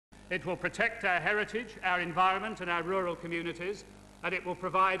It will protect our heritage, our environment and our rural communities, and it will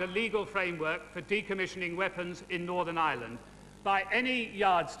provide a legal framework for decommissioning weapons in Northern Ireland. By any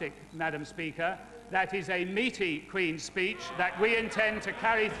yardstick, Madam Speaker, that is a meaty Queen's speech that we intend to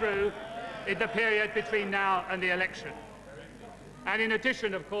carry through in the period between now and the election. And in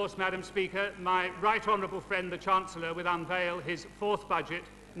addition, of course, Madam Speaker, my right honourable friend the Chancellor will unveil his fourth budget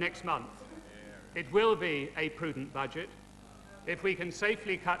next month. It will be a prudent budget. If we can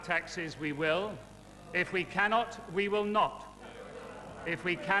safely cut taxes, we will. If we cannot, we will not. If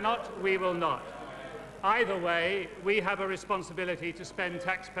we cannot, we will not. Either way, we have a responsibility to spend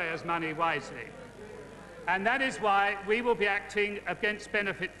taxpayers' money wisely. And that is why we will be acting against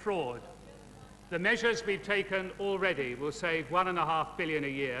benefit fraud. The measures we've taken already will save £1.5 billion a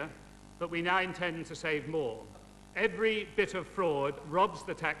year, but we now intend to save more. Every bit of fraud robs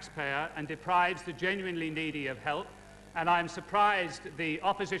the taxpayer and deprives the genuinely needy of help, and I'm surprised the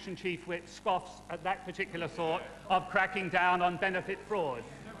opposition chief whip scoffs at that particular thought of cracking down on benefit fraud.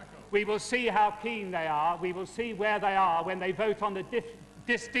 We will see how keen they are, we will see where they are when they vote on the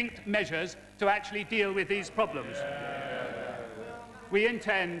distinct measures to actually deal with these problems. We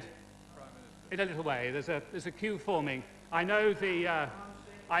intend, in a little way, there's a queue forming. I know the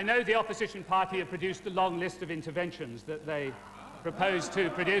opposition party have produced a long list of interventions that they propose to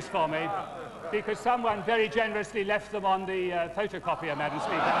produce for me, because someone very generously left them on the photocopier, Madam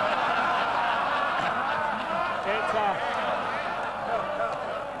Speaker.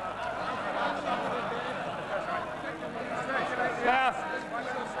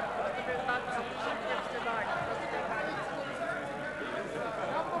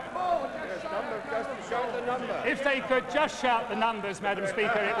 If they could just shout the numbers, Madam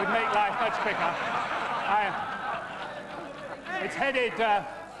Speaker, it would make life much quicker.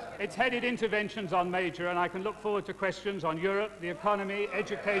 It's headed interventions on major, and I can look forward to questions on Europe, the economy,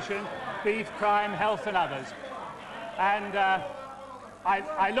 education, beef, crime, health and others. And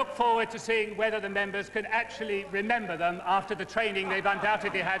I look forward to seeing whether the members can actually remember them after the training they've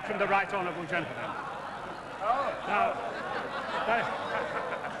undoubtedly had from the right honourable gentleman. Now,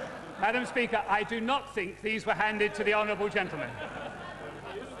 Madam Speaker, I do not think these were handed to the honourable gentleman.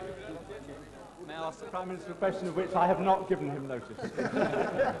 May I ask the Prime Minister a question of which I have not given him notice?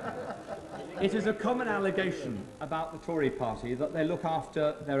 It is a common allegation about the Tory party that they look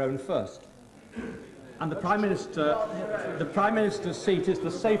after their own first. And the Prime Minister's seat is the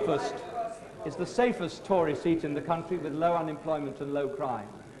safest Tory seat in the country, with low unemployment and low crime.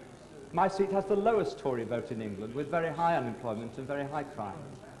 My seat has the lowest Tory vote in England, with very high unemployment and very high crime.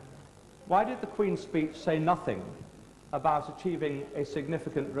 Why did the Queen's speech say nothing about achieving a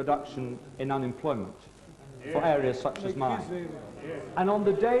significant reduction in unemployment for areas such as mine? And on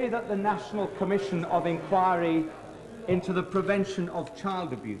the day that the National Commission of Inquiry into the Prevention of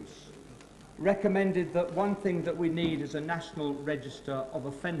Child Abuse recommended that one thing that we need is a national register of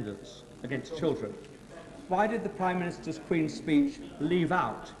offenders against children, why did the Prime Minister's Queen's speech leave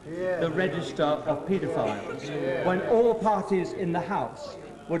out the register of paedophiles when all parties in the House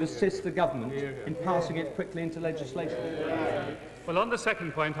would assist the government in passing it quickly into legislation? Well, on the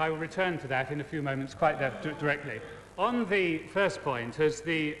second point, I will return to that in a few moments quite directly. On the first point, as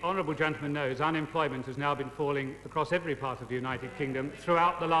the honourable gentleman knows, unemployment has now been falling across every part of the United Kingdom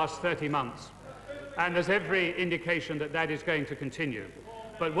throughout the last 30 months. And there's every indication that that is going to continue.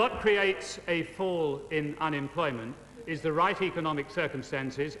 But what creates a fall in unemployment is the right economic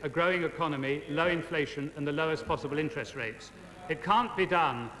circumstances, a growing economy, low inflation and the lowest possible interest rates. It can't be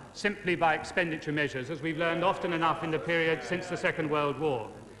done simply by expenditure measures, as we've learned often enough in the period since the Second World War.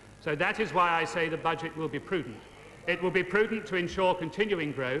 So that is why I say the budget will be prudent. It will be prudent to ensure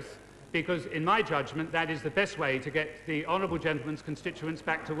continuing growth, because in my judgment that is the best way to get the honourable gentleman's constituents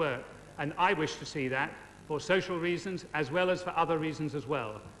back to work. And I wish to see that for social reasons as well as for other reasons as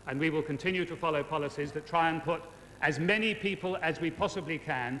well. And we will continue to follow policies that try and put as many people as we possibly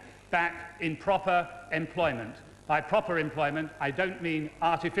can back in proper employment. By proper employment, I don't mean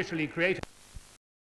artificially created